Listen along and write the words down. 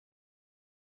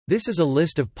This is a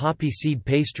list of poppy seed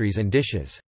pastries and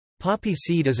dishes. Poppy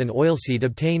seed is an oilseed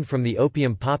obtained from the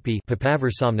opium poppy Papaver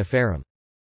somniferum.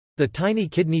 The tiny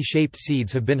kidney-shaped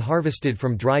seeds have been harvested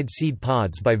from dried seed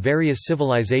pods by various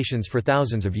civilizations for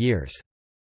thousands of years.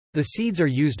 The seeds are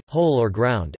used, whole or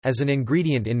ground, as an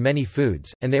ingredient in many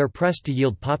foods, and they are pressed to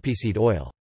yield poppyseed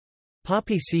oil.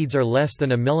 Poppy seeds are less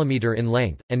than a millimeter in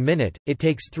length, and minute. It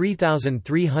takes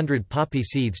 3,300 poppy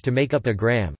seeds to make up a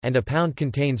gram, and a pound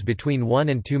contains between 1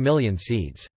 and 2 million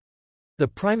seeds. The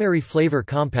primary flavor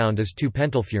compound is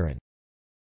 2-pentylfuran.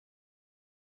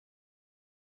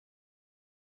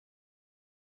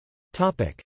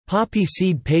 Poppy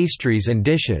seed pastries and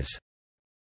dishes.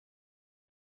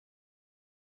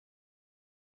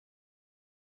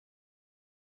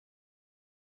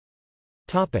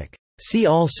 See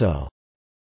also: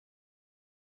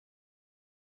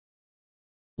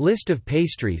 List of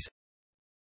pastries,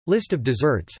 List of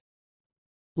desserts,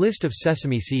 List of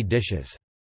sesame seed dishes.